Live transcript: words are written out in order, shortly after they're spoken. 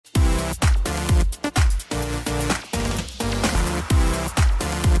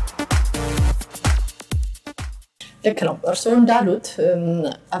ልክ ነው እርሶ እንዳሉት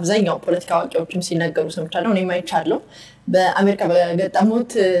አብዛኛው ፖለቲካ አዋቂዎችም ሲናገሩ ሰምቻለሁ እኔ ማይቻለሁ በአሜሪካ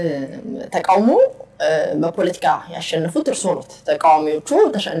በገጠሙት ተቃውሞ በፖለቲካ ያሸነፉት እርሶ ነው ተቃዋሚዎቹ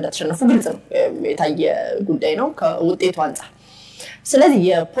እንደተሸነፉ ግልጽ ነው የታየ ጉዳይ ነው ከውጤቱ አንፃር ስለዚህ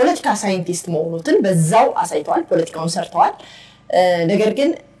የፖለቲካ ሳይንቲስት መሆኑትን በዛው አሳይተዋል ፖለቲካውን ሰርተዋል ነገር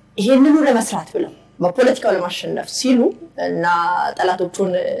ግን ይሄንኑ ለመስራት ብለው በፖለቲካው ለማሸነፍ ሲሉ እና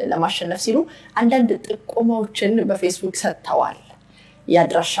ጠላቶቹን ለማሸነፍ ሲሉ አንዳንድ ጥቆማዎችን በፌስቡክ ሰጥተዋል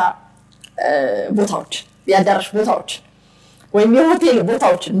ያድራሻ ቦታዎች ያዳራሽ ቦታዎች ወይም የሆቴል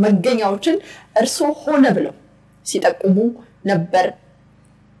ቦታዎችን መገኛዎችን እርሶ ሆነ ብለው ሲጠቁሙ ነበር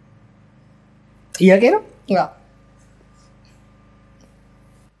ጥያቄ ነው ያ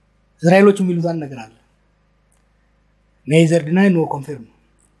እስራኤሎቹ የሚሉት ነገር አለ neither deny nor confirm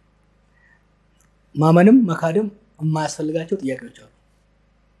ማመንም መካደም የማያስፈልጋቸው ጥያቄዎች አሉ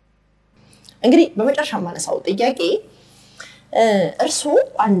እንግዲህ በመጨረሻ ማነሳው ጥያቄ እርሶ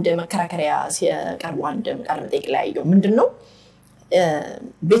አንድ መከራከሪያ ሲያቀርቡ አንድ ቃል መጠይቅ ላይ ያየው ምንድነው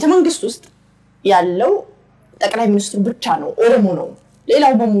ቤተ መንግስት ውስጥ ያለው ጠቅላይ ሚኒስትሩ ብቻ ነው ኦሮሞ ነው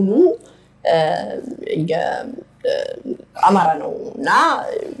ሌላው በሙሉ አማራ ነውና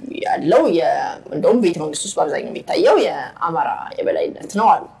ያለው እንደውም ቤተ መንግስት ውስጥ በአብዛኛው የሚታየው የአማራ የበላይነት ነው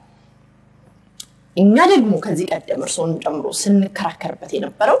አሉ እኛ ደግሞ ከዚህ ቀደም እርሶን ጨምሮ ስንከራከርበት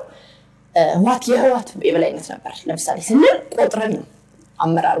የነበረው ዋት የህዋት የበላይነት ነበር ለምሳሌ ስንል ቆጥረን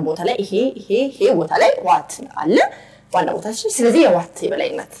አመራር ቦታ ላይ ይሄ ቦታ ላይ ዋት አለ ዋና ቦታችን ስለዚህ የዋት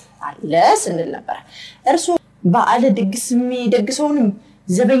የበላይነት አለ ስንል ነበር እርሶ በአለ ድግስም ደግሰውንም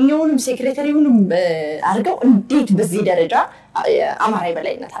ዘበኛውንም ሴክሬታሪውንም አርገው እንዴት በዚህ ደረጃ አማራ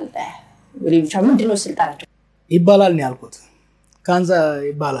የበላይነት አለ ወሊብቻ ምንድነው ስልጣናቸው ይባላል ነው ያልኩት ካንዛ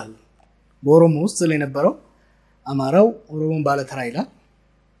ይባላል በኦሮሞ ውስጥ ስለነበረው አማራው ኦሮሞን ባለ ተራ ይላል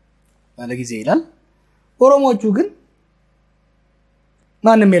ባለ ጊዜ ይላል ኦሮሞቹ ግን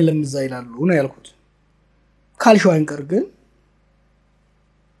ማንንም የለም እዛ ይላሉ ነው ያልኩት ካልሽው አንቀር ግን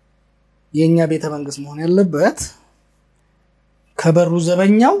የኛ ቤተ መንግስት መሆን ያለበት ከበሩ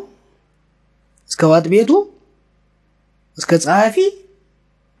ዘበኛው እስከ ዋጥ ቤቱ እስከ ጻፊ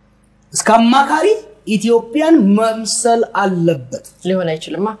እስከ አማካሪ ኢትዮጵያን መምሰል አለበት ሊሆን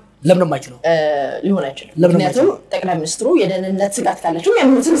አይችልማ ለምን ማይችለው ሊሆን አይችልም ምክንያቱም ጠቅላይ ሚኒስትሩ የደህንነት ስጋት ካላቸው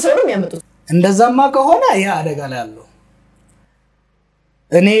የሚያምኑትን ሰው ነው የሚያመጡት እንደዛማ ከሆነ ያ አደጋ ላይ ያለው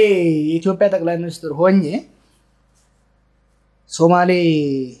እኔ የኢትዮጵያ ጠቅላይ ሚኒስትር ሆኜ ሶማሌ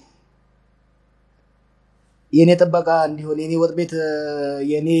የኔ ተበቃ እንዲሆን የኔ ወጥ ቤት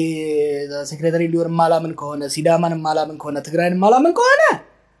የኔ ሴክሬታሪ ሊሆን ማላምን ከሆነ ሲዳማን ማላምን ከሆነ ትግራይን ማላምን ከሆነ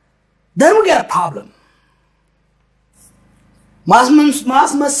then we got a problem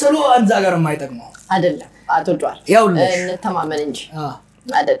ማስመሰሉ አንዛ ጋር የማይጠቅመው አይደለም አጥቷል እንተማመን እንጂ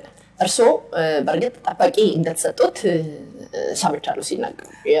አይደለም እርሶ በርግጥ ጠባቂ እንደተሰጡት ሳብቻለሁ ሲናገሩ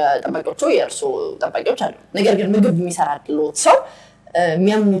የጠባቂዎቹ የእርሶ ጠባቂዎች አሉ ነገር ግን ምግብ የሚሰራልዎት ሰው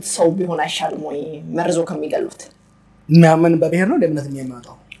የሚያምኑት ሰው ቢሆን አይሻልም ወይ መርዞ ከሚገሉት የሚያምን በብሔር ነው ለምነት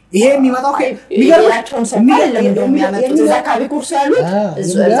የሚያመጣው ይሄ የሚመጣው የሚገርማቸው ሰው አይደለም እንደውም የሚያመጡት እዛ አካባቢ ኩርሱ ያሉት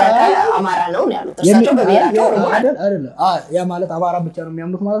እዛ አማራ ነው ያሉት እርሳቸው በብሔራቸው አይደለም ያ ማለት አማራ ብቻ ነው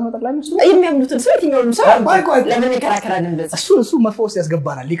የሚያምኑት ማለት ነው ጠቅላይ ሚኒስትሩ የሚያምኑት ሰው የትኛውም ሰው ለምን ይከራከራል እንደዛ እሱ መፈወስ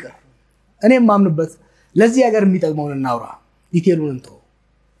ያስገባናል ይቀር እኔም ማምንበት ለዚህ ሀገር የሚጠቅመውን እናውራ ዲቴሉን እንተው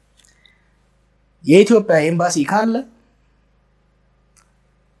የኢትዮጵያ ኤምባሲ ካለ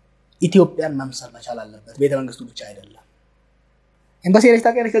ኢትዮጵያን መምሰል መቻል አለበት ቤተ መንግስቱ ብቻ አይደለም ኤምባሲ ላይ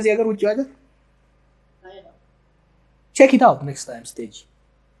ታቀረች ከዚህ ሀገር ውጪ ሀገር check it out next time stage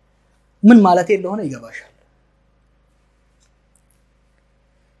ምን ማለት እንደሆነ ይገባሻል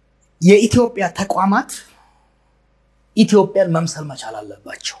የኢትዮጵያ ተቋማት ኢትዮጵያን መምሰል መቻል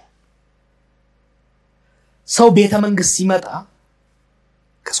አለባቸው ሰው ቤተ መንግስት ሲመጣ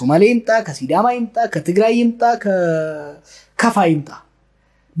ከሶማሌ ይምጣ ከሲዳማ ይምጣ ከትግራይ ይምጣ ከከፋ ይምጣ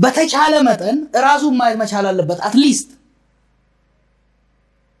በተቻለ መጠን ራሱ ማየት መቻል አለበት አትሊስት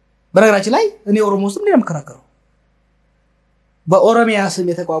በነገራችን ላይ እኔ ኦሮሞ ውስጥ ምን የምከራከረው በኦሮሚያ ስም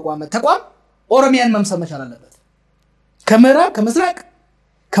የተቋቋመ ተቋም ኦሮሚያን መምሰል መቻል አለበት ከምዕራብ ከምስራቅ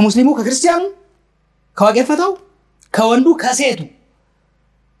ከሙስሊሙ ከክርስቲያኑ ከዋቄፈታው ከወንዱ ከሴቱ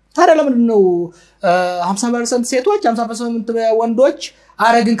ታዲያ ለምን ነው 50% ሴቶች 50% ወንዶች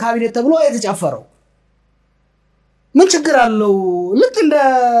አረግን ካቢኔት ተብሎ የተጫፈረው ምን ችግር አለው ልክ እንደ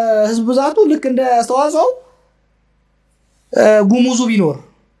ህዝብ ብዛቱ ልክ እንደ አስተዋጽኦ ጉሙዙ ቢኖር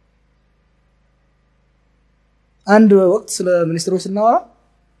አንድ ወቅት ስለ ሚኒስትሮች ስናወራ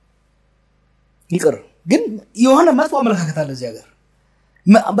ይቅር ግን የሆነ መጥፎ አመለካከት አለ እዚህ ሀገር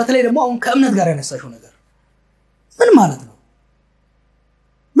በተለይ ደግሞ አሁን ከእምነት ጋር ያነሳሽው ነገር ምን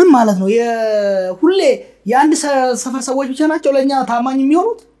ማለት ነው የሁሌ የአንድ ሰፈር ሰዎች ብቻ ናቸው ለኛ ታማኝ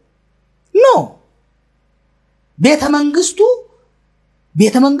የሚሆኑት ኖ ቤተ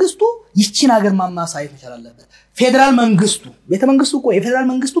መንግስቱ ይቺን ሀገር ማማሳየት መቻል አለበት ፌደራል መንግስቱ ቤተ መንግስቱ እኮ የፌደራል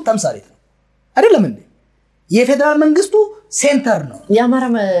መንግስቱ ተምሳሌት ነው አይደለም እንዴ የፌደራል መንግስቱ ሴንተር ነው ያማራ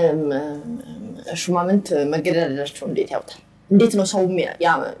ሹማምንት መገደዳቸው እንዴት ነው ሰው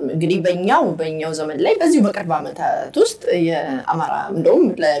እንግዲህ በእኛው ዘመን ላይ በዚሁ በቅርብ ዓመታት ውስጥ የአማራ እንደውም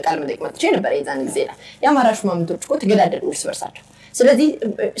ለቃል መጠይቅ መጥቼ ነበር የዛን ጊዜ ላይ የአማራ ሹማምንቶች እኮ ተገዳደሉ እርስ በርሳቸው ስለዚህ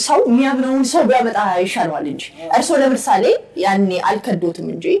ሰው የሚያምነውን ሰው ቢያመጣ ይሻላል እንጂ እርሶ ለምሳሌ ያኔ አልከዶትም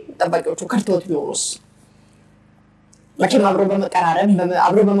እንጂ ጠባቂዎቹ ከርቶት ቢሆኑስ መቼም አብሮ በመቀራረብ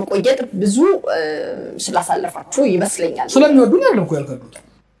አብሮ በመቆየት ብዙ ስላሳለፋችሁ ይመስለኛል ስለሚወዱኝ አይደለም እኮ ያልከዱት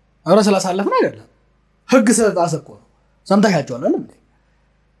አብሮ ስላሳለፈን አይደለም ህግ ስለጣሰኮ ሰምታቻቸዋል አይደል እንዴ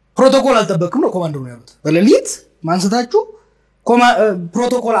ፕሮቶኮል አልጠበቅም ነው ኮማንደሩ ያሉት በሌሊት ማንሰታችሁ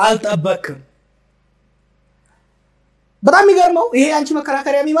ፕሮቶኮል አልጠበቅም በጣም ይገርመው ይሄ አንቺ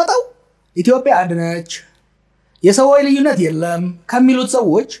መከራከሪያ የሚመጣው ኢትዮጵያ አንድ ነች የሰው ልዩነት የለም ከሚሉት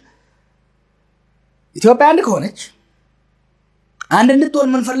ሰዎች ኢትዮጵያ አንድ ከሆነች አንድ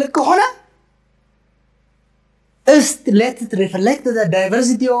እንድትሆን መንፈልግ ከሆነ let it reflect the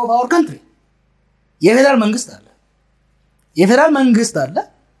diversity of our country የፌደራል መንግስት አለ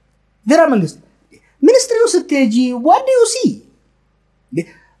ሚኒስትሪው ስትሄጂ what do you see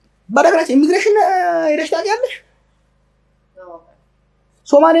በነገራችን ኢሚግሬሽን ሄደሽ ታውቂያለሽ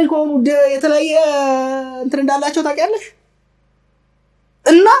ሶማሌ ከሆኑ የተለየ እንትን እንዳላቸው ታውቂያለሽ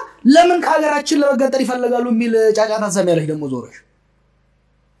እና ለምን ከሀገራችን ለመገንጠል ይፈልጋሉ የሚል ጫጫታ ሰማያለሽ ደሞ ዞረሽ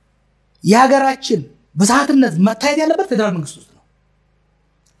የሀገራችን ብዛትነት መታየት ያለበት ፌደራል መንግስት ውስጥ ነው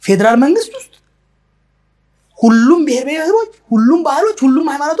ፌደራል መንግስት ውስጥ ሁሉም ብሔሮች ሁሉም ባህሎች ሁሉም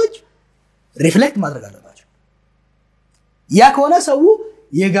ሃይማኖቶች ሪፍሌክት ማድረግ አለባቸው ያ ከሆነ ሰው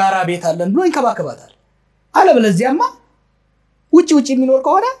የጋራ ቤት አለን ብሎ ይከባከባታል አለበለዚያማ ውጪ የሚኖር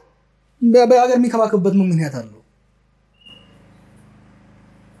ከሆነ በሀገር የሚከባከብበት ምን ምክንያት አለው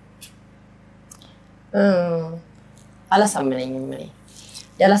አላሳመነኝም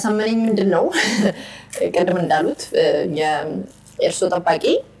ያላሳመነኝ ምንድነው ቀደም እንዳሉት የእርሶ ጠባቂ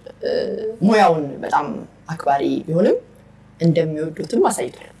ሙያውን በጣም አክባሪ ቢሆንም እንደሚወዱትም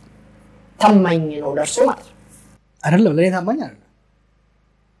አሳይቷል ታማኝ ነው ለርሶ ማለት አይደለም ለኔ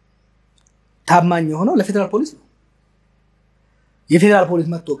ታማኝ ሆኖ ለፌደራል ፖሊስ ነው የፌደራል ፖሊስ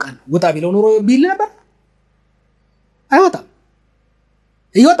መጥቶ ቀን ውጣ ቢለው ኖሮ ቢል ነበር አይወጣም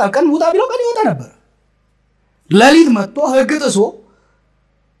ይወጣ ቀን ውጣ ቢለው ቀን ይወጣ ነበር ለሊት መጥቶ ህግ ጥሶ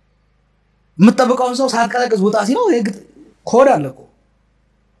መጠበቃውን ሰው ሳትቀለቅስ ውጣ ሲለው ህግ ኮድ አለኮ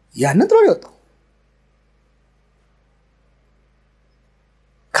ያንን ጥሎ ይወጣው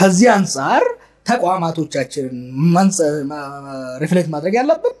ከዚህ አንፃር ተቋማቶቻችን ሪፍሌክት ማድረግ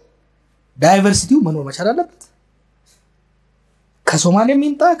ያለብን ዳይቨርሲቲው መኖር መቻል አለበት ከሶማሌ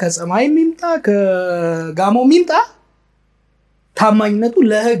ሚምጣ ከጸማይ ሚምጣ ከጋሞ ሚምጣ ታማኝነቱ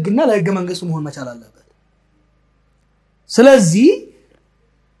ለህግና ለህገ መንግስቱ መሆን መቻል አለበት ስለዚህ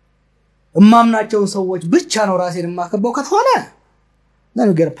እማምናቸው ሰዎች ብቻ ነው ራሴን ማከበው ከተሆነ then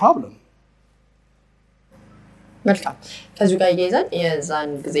you get a problem መልካም ከዚህ ጋር ይያዛል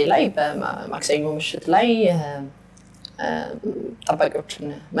የዛን ጊዜ ላይ በማክሰኞ ምሽት ላይ ጠባቂዎችን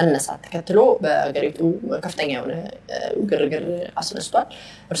መነሳት ተከትሎ በአገሪቱ ከፍተኛ የሆነ ግርግር አስነስቷል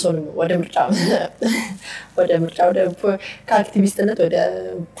እርሶንም ወደ ከአክቲቪስትነት ወደ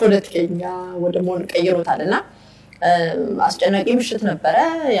ፖለቲከኛ ወደ መሆን ቀይሮታልና አስጨናቂ ምሽት ነበረ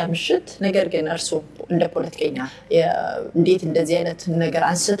ያ ምሽት ነገር ግን እርሶ እንደ ፖለቲከኛ እንዴት እንደዚህ አይነት ነገር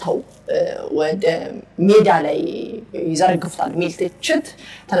አንስተው ወደ ሜዳ ላይ ይዘረግፉታል ሚልትችት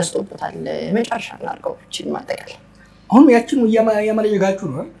ተነስቶበታል መጨረሻ አድርገው እቺን ማጠቃለል አሁን ያችን ያማለየጋችሁ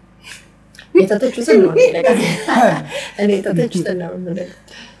ነው የተተቹትን ነው እኔ የተተቹትን ነው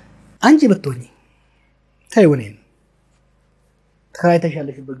አንቺ በትሆኚ ታይወኔን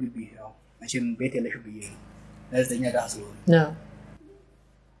ተካይተሻለሽበት ግቢ ያው መቼም ቤት የለሽም ብዬ ለዘኛ ዳስ ነው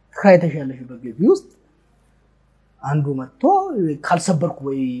ተካይተሻለሽበት ግቢ ውስጥ አንዱ መጥቶ ካልሰበርኩ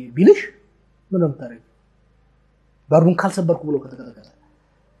ወይ ቢልሽ ምን ነው ታረግ በሩን ካልሰበርኩ ብሎ ከተከተከተ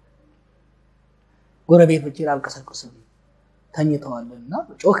ጎረቤቶቼ አልቀሰቀሰም ተኝተዋልና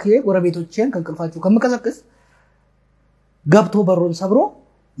ጮኬ ጎረቤቶቼን ከንቅልፋቸው ከመቀሰቀስ ገብቶ በሩን ሰብሮ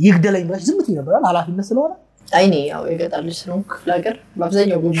ይግደለኝ ብለሽ ዝም ትይ ነበር ኃላፊነት ስለሆነ አይኔ ያው የገጠር ልጅ ነው ክፍለ ሀገር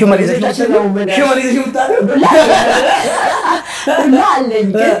በአብዛኛው ጉዳይ ሽመልይዘሽ ምታደርጉ እና አለኝ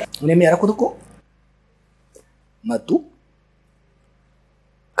እኔም ያረኩት እኮ መጡ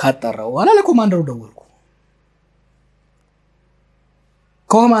ካጣራው አላ ለኮማንደሩ ደወልኩ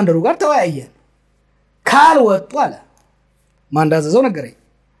ኮማንደሩ ጋር ተወያየን ካልወጡ አለ ማንዳዘዘው ነገረኝ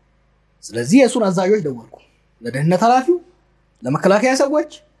ስለዚህ የሱን አዛዦች ደወልኩ ለደህንነት ኃላፊው ለመከላከያ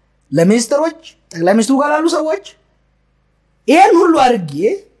ሰዎች ለሚኒስትሮች ጠቅላይ ሚኒስትሩ ጋር ያሉ ሰዎች ይሄን ሁሉ አድርጌ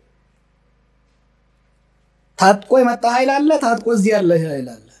ታጥቆ የመጣ ኃይል አለ ታጥቆ እዚህ ያለ ኃይል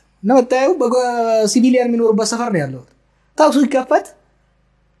አለ እና መጣየው በሲቪሊያን የሚኖርበት ሰፈር ነው ያለው ታክሱ ይከፈት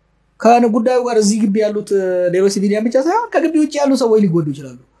ከጉዳዩ ጋር እዚህ ግቢ ያሉት ሌሎች ሲቪሊያን ብቻ ሳይሆን ከግቢ ውጭ ያሉ ሰዎች ሊጎዱ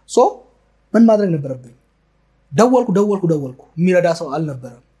ይችላሉ ሶ ምን ማድረግ ነበረብኝ ደወልኩ የሚረዳ ሰው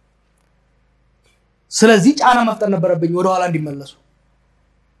አልነበረም ስለዚህ ጫና መፍጠር ነበረብኝ ወደ ኋላ እንዲመለሱ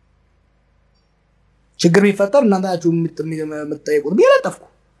ችግር ቢፈጠር እናንተያችሁ የምትጠይቁት ቢያለጠፍኩ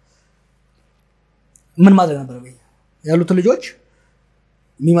ምን ማድረግ ነበረብኝ ያሉት ልጆች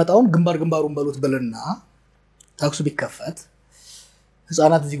የሚመጣውን ግንባሩን በሉት ብለና ታክሱ ቢከፈት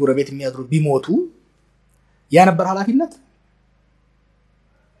ህፃናት እዚህ ጎረቤት የሚያድሩ ቢሞቱ ያ ነበር ኃላፊነት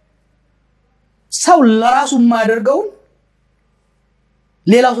ሰው ለራሱ ማደርገው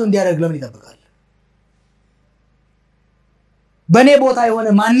ሌላው ሰው እንዲያደርግ ለምን ይጠብቃል በኔ ቦታ የሆነ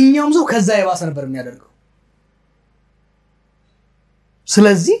ማንኛውም ሰው ከዛ የባሰ ነበር የሚያደርገው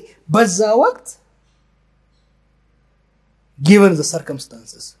ስለዚህ በዛ ወቅት given the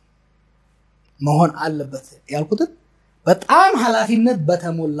circumstances መሆን አለበት ያልኩት በጣም ኃላፊነት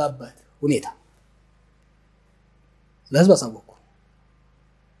በተሞላበት ሁኔታ ለህዝብ አሳወቁ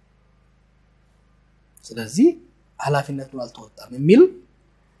ስለዚህ ኃላፊነቱን አልተወጣም የሚል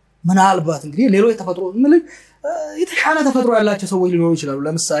ምናልባት እንግዲህ ሌሎች ተፈጥሮ ምን የተሻለ ተፈጥሮ ያላቸው ሰዎች ሊኖሩ ይችላሉ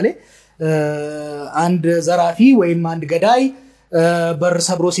ለምሳሌ አንድ ዘራፊ ወይም አንድ ገዳይ በር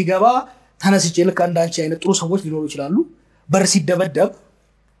ሰብሮ ሲገባ ተነስቼ ልክ አንዳንቺ አይነት ጥሩ ሰዎች ሊኖሩ ይችላሉ በር ሲደበደብ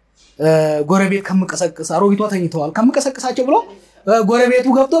ጎረቤት ከመቀሰቀስ አሮጊቷ ተኝተዋል ከመቀሰቀሳቸው ብሎ ጎረቤቱ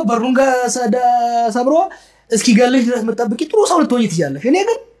ገብቶ በሩን ሰብሮ እስኪ ገልሽ ድረስ መጠበቂ ጥሩ ሰው ልትሆኚ ትያለሽ እኔ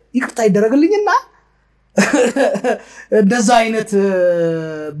ግን ይቅርታ ይደረግልኝና እንደዛ አይነት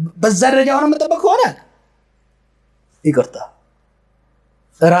በዛ ደረጃ ሆነ መጠበቅ ሆነ ይቅርታ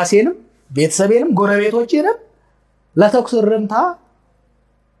ራሴንም ቤተሰቤንም ጎረቤቶቼንም ለተኩስ ርምታ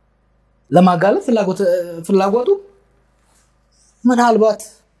ለማጋለጥ ፍላጎቱ ምናልባት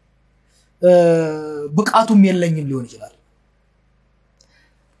ብቃቱም የለኝም ሊሆን ይችላል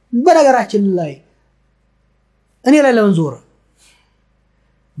በነገራችን ላይ እኔ ላይ ለምን ዞር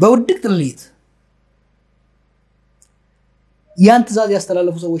በውድቅት ልይት ያን ትዛዝ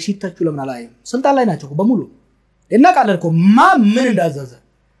ያስተላለፉ ሰዎች ሲተቹ ለምን አላየም ስልጣን ላይ ናቸው በሙሉ እና ቃለልኮ ምን እንዳዘዘ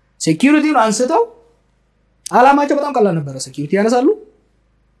ሴኩሪቲውን አንስተው አላማቸው በጣም ቀላል ነበር ሴኩሪቲ ያነሳሉ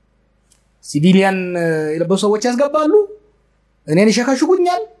ሲቪሊያን የለበሱ ሰዎች ያስገባሉ እኔን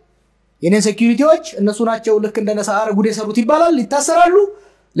ይሸካሽጉኛል የኔን ሴኩሪቲዎች እነሱ ናቸው ልክ እንደነሳ አረጉድ የሰሩት ይባላል ይታሰራሉ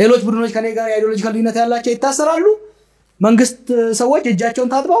ሌሎች ቡድኖች ከኔ ጋር አይዲዮሎጂካል ሊነት ያላቸው ይታሰራሉ መንግስት ሰዎች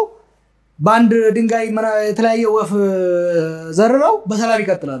እጃቸውን ታጥበው ባንድ ድንጋይ የተለያየ ወፍ ዘርረው በሰላም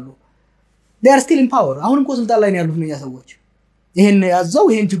ይቀጥላሉ they are still in power አሁንም እኮ ስልጣን ላይ ነው ያሉት እነኛ ሰዎች ይሄን ያዛው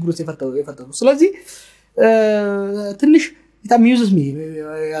ይሄን ችግር ውስጥ የፈጠሩ ስለዚህ ትንሽ it amuses me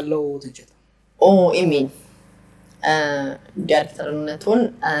ያለው ትንጭት ኢሜን ዳይሬክተርነቱን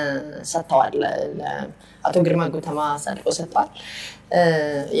ሰጥተዋል አቶ ግርማ ጉተማ ሳልቆ ሰጥቷል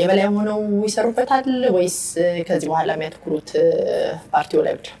የበላይ ሆነው ይሰሩበታል ወይስ ከዚህ በኋላ የሚያተኩሩት ፓርቲው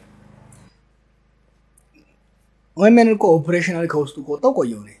ላይ ብቻ ወይም እኮ ኦፕሬሽናል ኮስቱ ቆጣው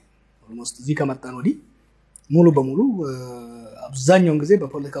ቆየው ነው almost እዚህ ከመጣን ወዲህ ሙሉ በሙሉ አብዛኛውን ጊዜ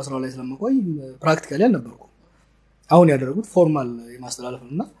በፖለቲካ ስራ ላይ ስለማቆይ ፕራክቲካሊ አልነበርኩም አሁን ያደረጉት ፎርማል የማስተላለፍ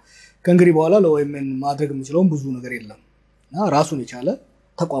ነውና ከእንግዲህ በኋላ ለወይምን ማድረግ የምችለው ብዙ ነገር የለምና ራሱን የቻለ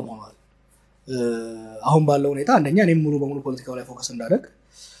ተቋም ሆኗል አሁን ባለው ሁኔታ አንደኛ እኔም ሙሉ በሙሉ ፖለቲካው ላይ ፎከስ እንዳደረግ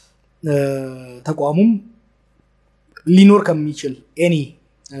ተቋሙም ሊኖር ከሚችል ኤኒ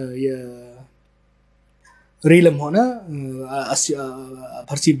ሪልም ሆነ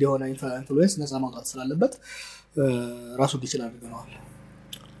ፐርሲቭድ የሆነ ኢንፍሉዌንስ ነፃ ማውጣት ስላለበት ራሱ ዲጂታል አድርገናል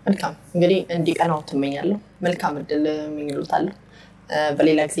መልካም እንግዲህ እንዲቀናው ተመኛለሁ መልካም እድል ምኝሉታለሁ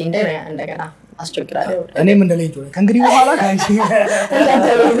በሌላ ጊዜ እንደገና አስቸግራለሁ እኔም እንደለኝ ጆይ ከእንግዲህ በኋላ ካንቺ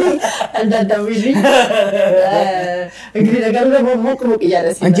እንደደውልኝ እንግዲህ ነገር ሞቅ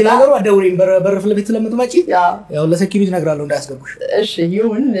ይያለስ አንቺ ነገሩ አደውሪኝ በር ፍለቤት ስለምትመጪ ያው ለሴኩሪቲ ነግራለሁ እንዳያስገቡሽ እሺ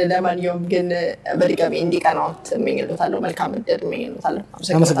ይሁን ለማንኛውም ግን በድጋሚ እንዲቀናው ተመኝሉታለሁ መልካም እድል ምኝሉታለሁ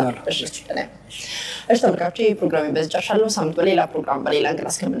አመሰግናለሁ እሺ ተመልካቾች ፕሮግራም በዚህ ጨርሻለሁ ሳምንት በሌላ ፕሮግራም በሌላ እንግዳ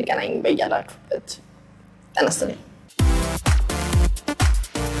እስከምንገናኝ በያላችሁበት ተነስተን